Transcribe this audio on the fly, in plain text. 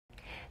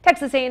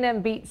Texas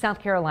A&M beat South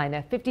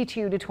Carolina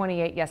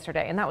 52-28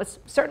 yesterday, and that was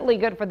certainly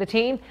good for the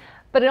team.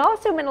 But it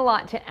also meant a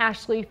lot to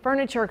Ashley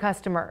Furniture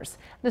customers.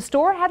 The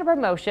store had a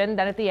promotion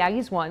that if the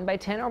Aggies won by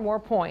 10 or more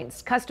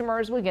points,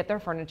 customers would get their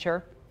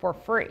furniture for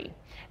free.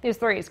 News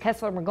 3's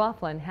Kessler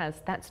McLaughlin has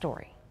that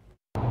story.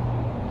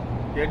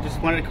 Yeah,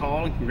 just wanted to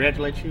call and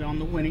congratulate you on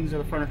the winnings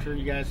of the furniture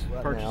you guys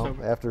purchased. Now,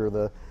 after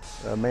the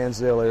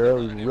Mansell era,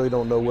 we really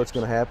don't know what's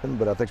going to happen,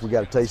 but I think we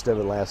got a taste of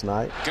it last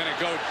night. Going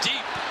to go deep,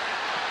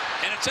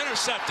 and it's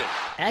intercepted.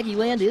 Aggie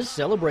Land is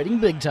celebrating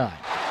big time,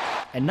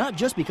 and not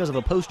just because of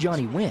a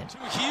post-Johnny win.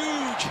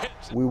 Huge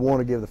hits. We want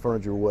to give the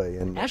furniture away.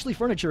 And Ashley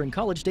Furniture in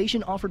College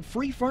Station offered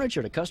free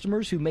furniture to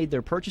customers who made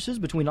their purchases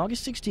between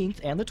August 16th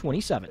and the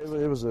 27th.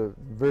 It was a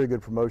very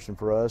good promotion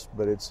for us,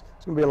 but it's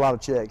going to be a lot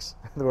of checks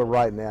that we're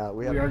writing out.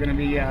 We are going to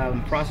be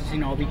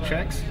processing all these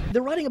checks.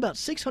 They're writing about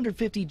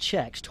 650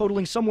 checks,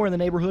 totaling somewhere in the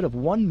neighborhood of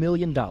 $1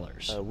 million.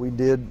 We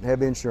did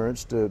have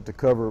insurance to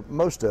cover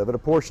most of it, a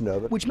portion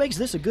of it. Which makes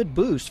this a good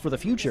boost for the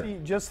future.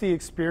 Just the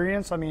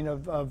experience, I mean,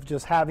 of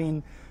just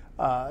having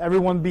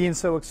everyone being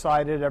so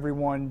excited,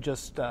 everyone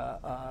just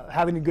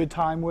having a good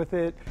time with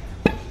it.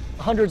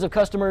 Hundreds of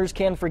customers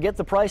can forget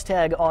the price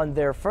tag on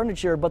their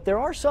furniture, but there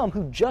are some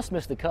who just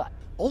missed the cut.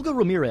 Olga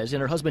Ramirez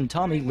and her husband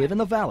Tommy live in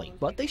the Valley,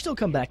 but they still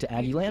come back to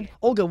Aggie Land.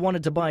 Olga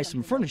wanted to buy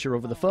some furniture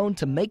over the phone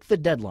to make the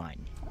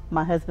deadline.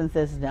 My husband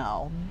says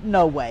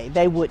no way,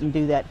 they wouldn't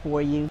do that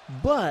for you.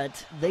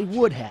 But they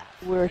would have.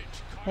 We're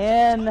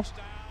 10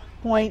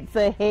 points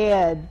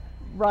ahead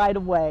right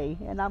away,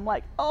 and I'm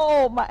like,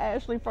 oh, my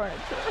Ashley Furniture.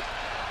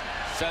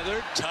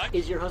 Feathered touch.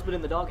 Is your husband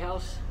in the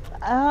doghouse?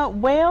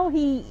 Well,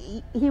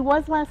 he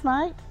was last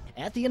night.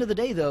 At the end of the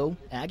day, though,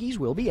 Aggies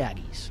will be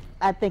Aggies.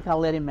 I think I'll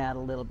let him out a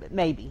little bit,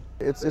 maybe.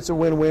 It's a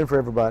win-win for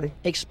everybody.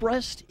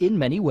 Expressed in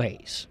many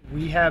ways.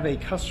 We have a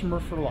customer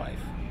for life.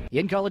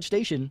 In College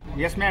Station.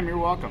 Yes, ma'am, you're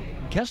welcome.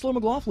 Kessler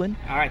McLaughlin.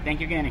 All right, thank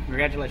you again, and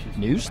congratulations.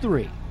 News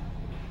 3.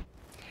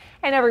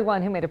 And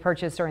everyone who made a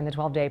purchase during the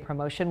 12-day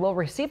promotion will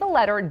receive a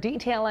letter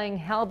detailing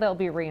how they'll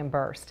be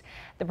reimbursed.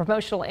 The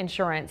promotional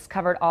insurance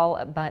covered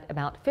all but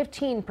about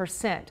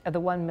 15% of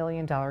the $1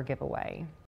 million giveaway.